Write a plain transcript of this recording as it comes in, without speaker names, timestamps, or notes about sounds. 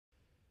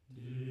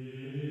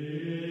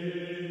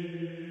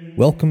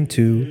Welcome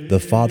to The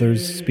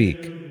Fathers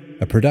Speak,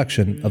 a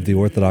production of the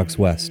Orthodox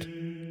West.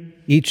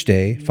 Each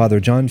day, Father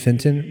John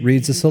Fenton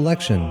reads a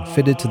selection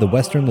fitted to the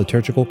Western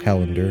liturgical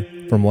calendar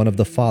from one of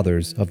the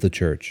Fathers of the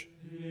Church.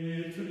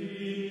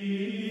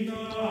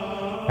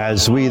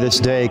 As we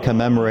this day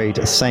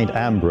commemorate Saint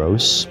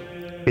Ambrose,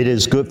 it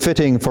is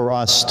fitting for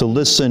us to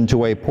listen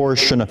to a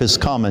portion of his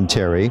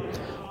commentary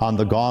on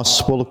the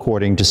Gospel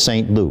according to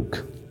St.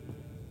 Luke.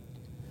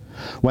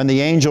 When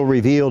the angel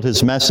revealed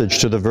his message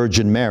to the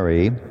Virgin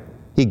Mary,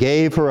 he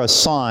gave her a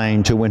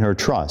sign to win her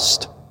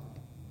trust.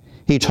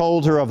 He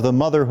told her of the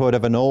motherhood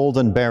of an old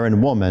and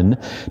barren woman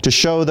to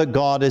show that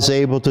God is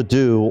able to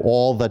do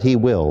all that he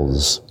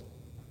wills.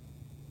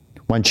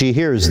 When she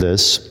hears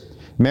this,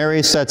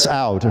 Mary sets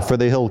out for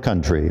the hill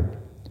country.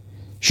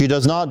 She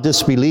does not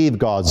disbelieve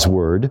God's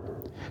word.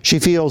 She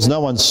feels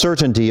no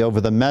uncertainty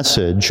over the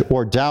message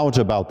or doubt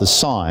about the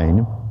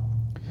sign.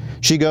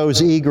 She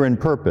goes eager in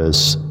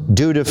purpose,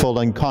 dutiful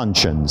in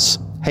conscience,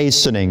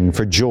 hastening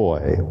for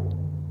joy.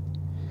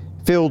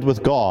 Filled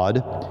with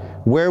God,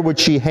 where would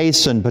she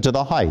hasten but to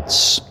the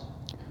heights?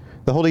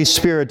 The Holy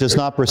Spirit does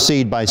not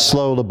proceed by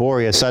slow,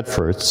 laborious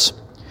efforts.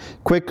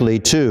 Quickly,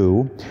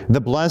 too,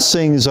 the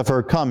blessings of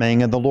her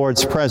coming and the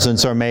Lord's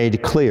presence are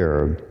made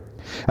clear.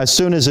 As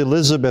soon as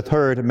Elizabeth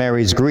heard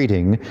Mary's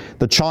greeting,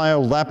 the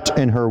child leapt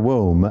in her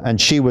womb, and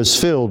she was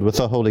filled with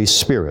the Holy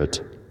Spirit.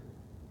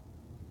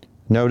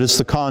 Notice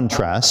the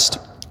contrast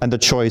and the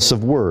choice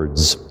of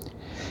words.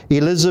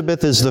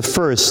 Elizabeth is the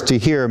first to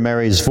hear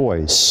Mary's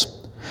voice,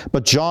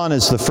 but John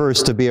is the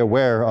first to be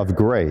aware of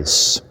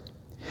grace.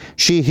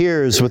 She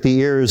hears with the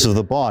ears of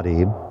the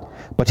body,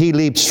 but he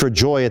leaps for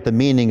joy at the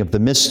meaning of the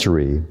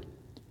mystery.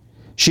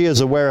 She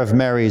is aware of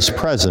Mary's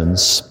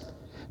presence,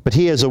 but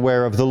he is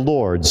aware of the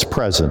Lord's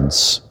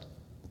presence.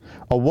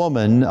 A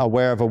woman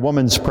aware of a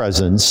woman's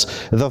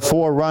presence, the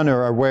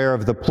forerunner aware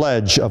of the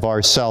pledge of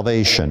our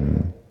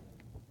salvation.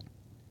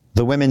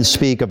 The women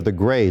speak of the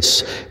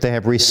grace they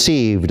have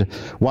received,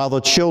 while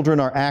the children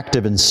are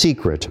active in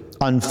secret,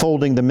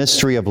 unfolding the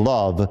mystery of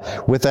love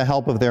with the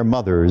help of their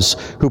mothers,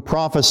 who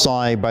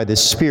prophesy by the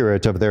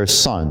Spirit of their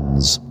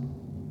sons.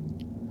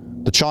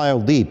 The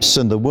child leaps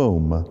in the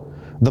womb.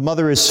 The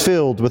mother is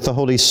filled with the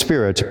Holy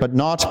Spirit, but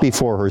not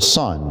before her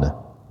son.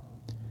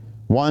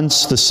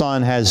 Once the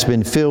son has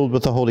been filled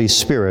with the Holy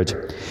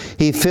Spirit,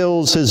 he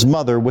fills his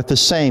mother with the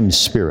same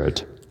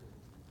Spirit.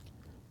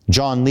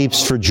 John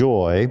leaps for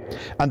joy,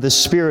 and the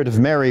Spirit of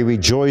Mary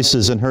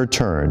rejoices in her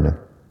turn.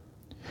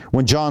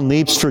 When John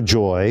leaps for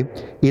joy,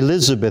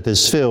 Elizabeth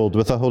is filled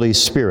with the Holy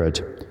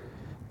Spirit.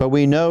 But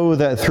we know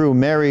that through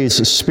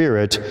Mary's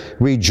Spirit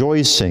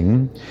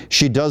rejoicing,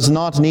 she does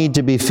not need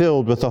to be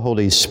filled with the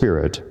Holy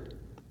Spirit.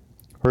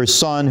 Her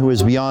Son, who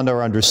is beyond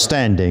our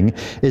understanding,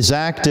 is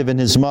active in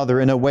his mother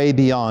in a way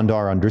beyond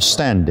our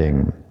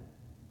understanding.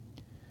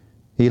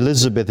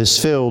 Elizabeth is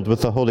filled with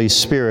the Holy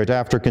Spirit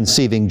after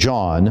conceiving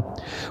John,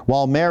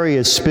 while Mary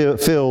is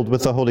filled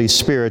with the Holy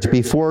Spirit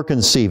before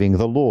conceiving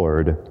the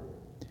Lord.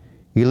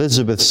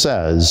 Elizabeth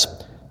says,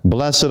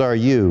 "Blessed are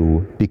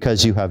you,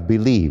 because you have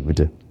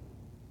believed."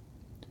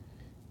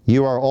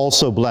 You are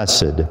also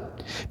blessed,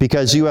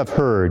 because you have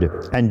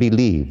heard and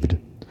believed.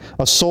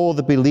 A soul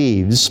that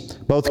believes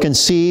both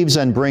conceives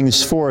and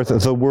brings forth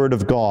the Word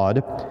of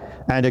God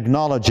and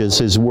acknowledges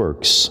his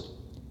works.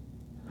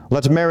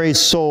 Let Mary's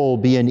soul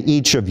be in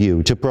each of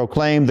you to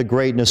proclaim the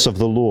greatness of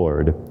the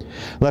Lord.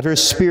 Let her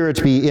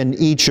spirit be in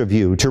each of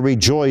you to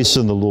rejoice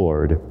in the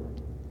Lord.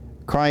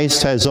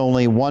 Christ has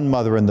only one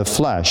mother in the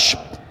flesh,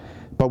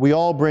 but we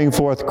all bring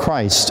forth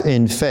Christ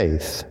in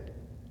faith.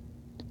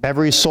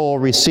 Every soul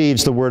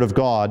receives the Word of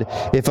God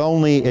if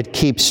only it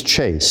keeps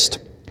chaste,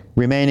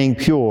 remaining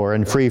pure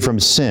and free from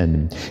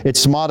sin,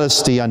 its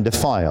modesty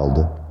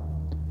undefiled.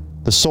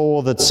 The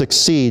soul that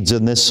succeeds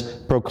in this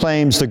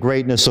proclaims the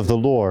greatness of the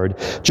Lord,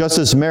 just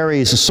as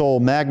Mary's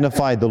soul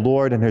magnified the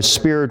Lord and her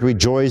spirit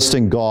rejoiced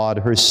in God,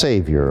 her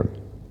Savior.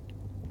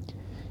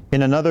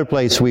 In another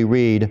place we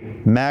read,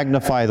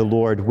 "Magnify the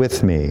Lord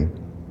with me."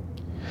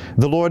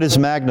 The Lord is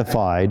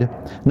magnified,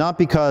 not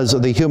because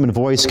the human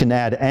voice can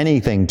add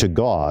anything to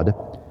God,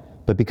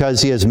 but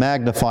because he is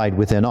magnified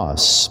within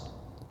us.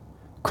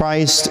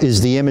 Christ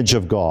is the image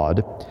of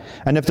God,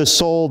 and if the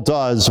soul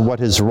does what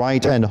is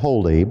right and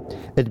holy,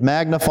 it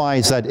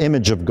magnifies that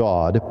image of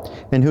God,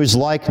 in whose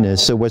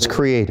likeness it was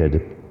created.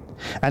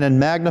 And in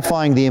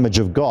magnifying the image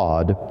of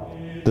God,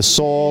 the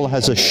soul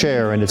has a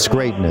share in its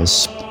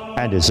greatness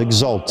and is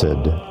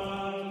exalted.